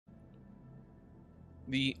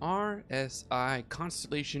The RSI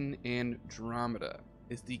Constellation Andromeda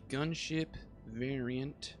is the gunship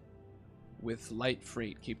variant with light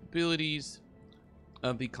freight capabilities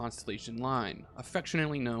of the Constellation line,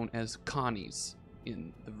 affectionately known as Connies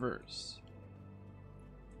in the verse.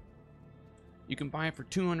 You can buy it for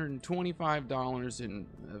 $225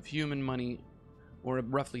 of human money, or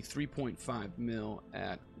roughly 3.5 mil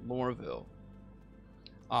at Lorville.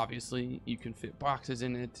 Obviously, you can fit boxes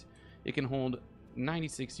in it. It can hold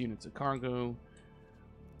 96 units of cargo,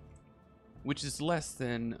 which is less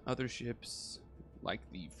than other ships like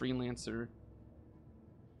the Freelancer,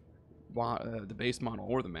 the base model,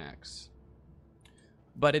 or the Max.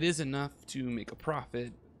 But it is enough to make a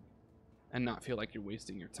profit and not feel like you're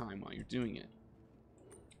wasting your time while you're doing it.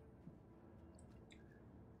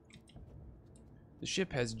 The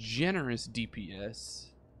ship has generous DPS,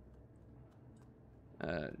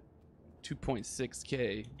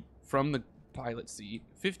 2.6k from the pilot seat,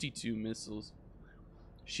 52 missiles,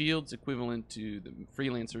 shields equivalent to the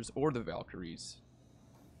Freelancers or the Valkyries.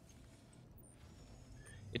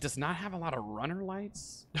 It does not have a lot of runner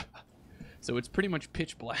lights, so it's pretty much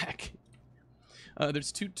pitch black.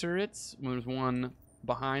 There's two turrets. There's one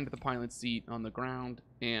behind the pilot seat on the ground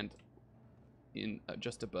and in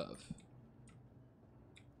just above.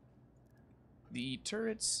 The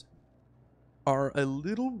turrets are a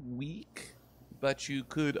little weak, but you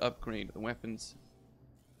could upgrade the weapons.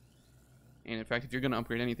 And in fact, if you're going to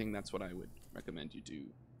upgrade anything, that's what I would recommend you do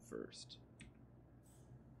first.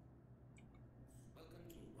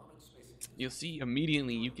 You'll see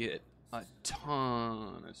immediately you get a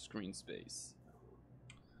ton of screen space.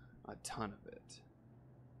 A ton of it.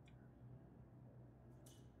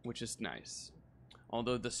 Which is nice.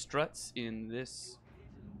 Although the struts in this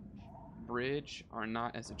bridge are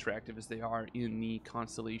not as attractive as they are in the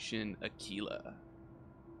Constellation Aquila,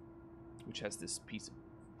 which has this piece of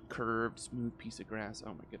curved, smooth piece of grass.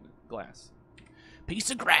 Oh my goodness, glass.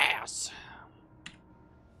 Piece of grass!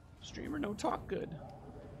 Streamer no talk good.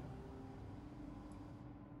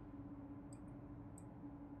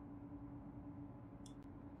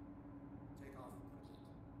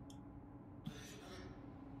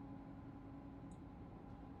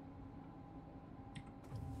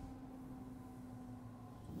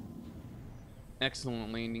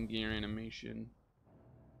 Excellent landing gear animation.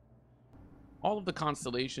 All of the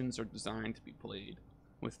constellations are designed to be played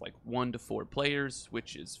with like 1 to 4 players,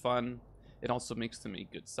 which is fun. It also makes them a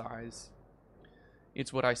good size.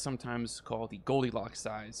 It's what I sometimes call the Goldilocks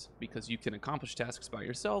size, because you can accomplish tasks by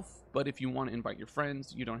yourself, but if you want to invite your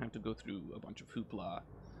friends, you don't have to go through a bunch of hoopla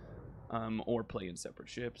or play in separate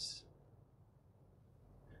ships.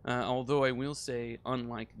 Although I will say,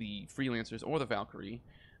 unlike the Freelancers or the Valkyrie,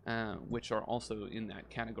 which are also in that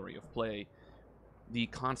category of play, the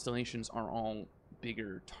constellations are all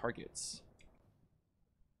bigger targets.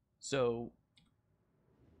 So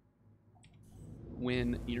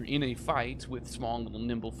when you're in a fight with small little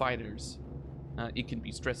nimble fighters, it can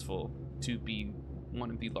be stressful to be one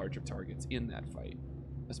of the larger targets in that fight,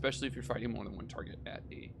 especially if you're fighting more than one target at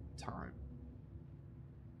a time.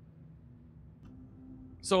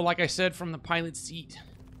 So like I said, from the pilot seat,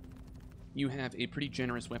 you have a pretty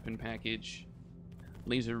generous weapon package,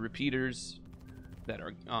 laser repeaters that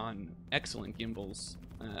are on excellent gimbals.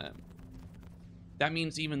 That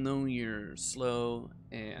means even though you're slow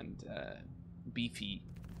and beefy,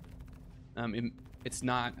 it's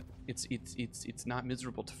not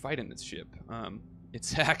miserable to fight in this ship.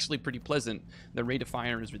 It's actually pretty pleasant. The rate of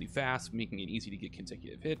fire is really fast, making it easy to get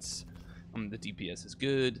consecutive hits. The DPS is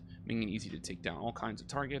good, making it easy to take down all kinds of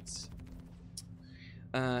targets.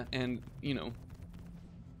 And, you know,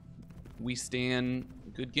 we stand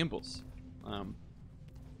good gimbals.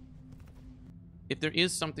 If there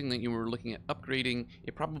is something that you were looking at upgrading,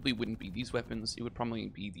 it probably wouldn't be these weapons. It would probably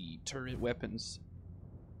be the turret weapons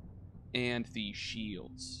and the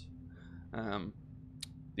shields.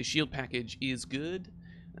 The shield package is good.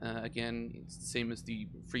 Again, it's the same as the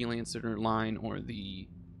Freelancer line or the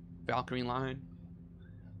Valkyrie line.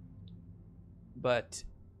 But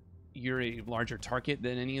you're a larger target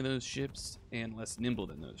than any of those ships and less nimble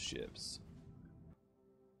than those ships.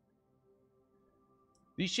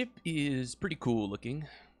 The ship is pretty cool looking.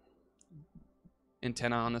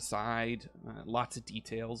 Antenna on the side, lots of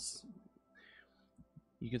details.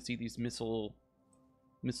 You can see these missile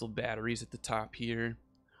batteries at the top here.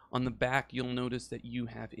 On the back, you'll notice that you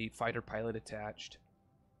have a fighter pilot attached,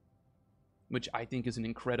 which I think is an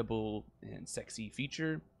incredible and sexy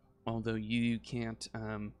feature, although you can't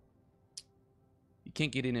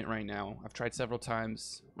get in it right now. I've tried several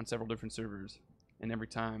times on several different servers, and every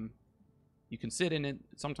time You can sit in it.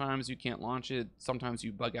 Sometimes you can't launch it. Sometimes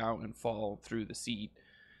you bug out and fall through the seat.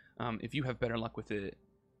 If you have better luck with it,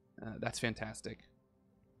 that's fantastic.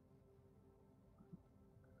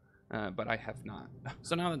 But I have not.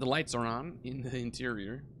 So now that the lights are on in the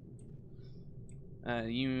interior,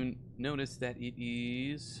 you notice that it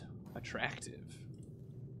is attractive.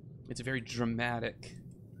 It's a very dramatic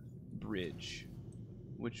bridge,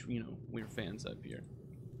 which, you know, we're fans of here.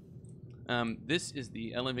 This is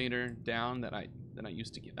the elevator down that I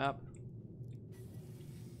used to get up.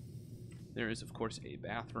 There is, of course, a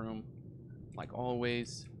bathroom, like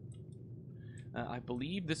always. I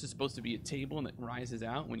believe this is supposed to be a table that rises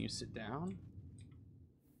out when you sit down.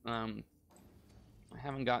 I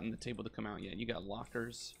haven't gotten the table to come out yet. You got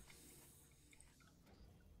lockers,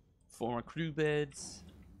 4 crew beds,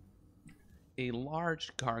 a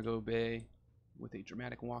large cargo bay with a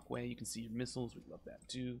dramatic walkway. You can see your missiles. We love that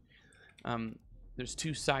too. There's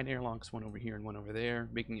 2 side airlocks, one over here and one over there,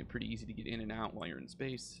 making it pretty easy to get in and out while you're in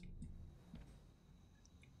space.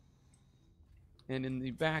 And in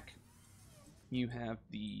the back, you have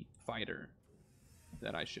the fighter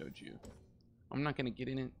that I showed you. I'm not going to get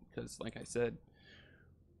in it because, like I said,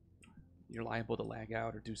 you're liable to lag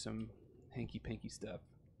out or do some hanky-panky stuff.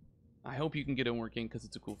 I hope you can get it working because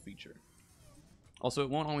it's a cool feature. Also, it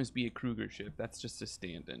won't always be a Kruger ship. That's just a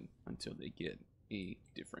stand-in until they get a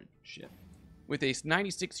different ship. With a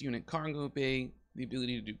 96-unit cargo bay, the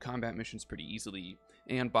ability to do combat missions pretty easily,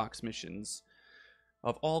 and box missions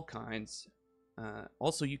of all kinds.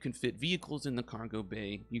 Also, you can fit vehicles in the cargo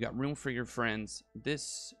bay. You got room for your friends.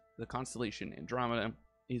 The Constellation Andromeda,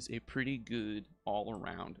 is a pretty good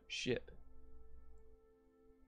all-around ship.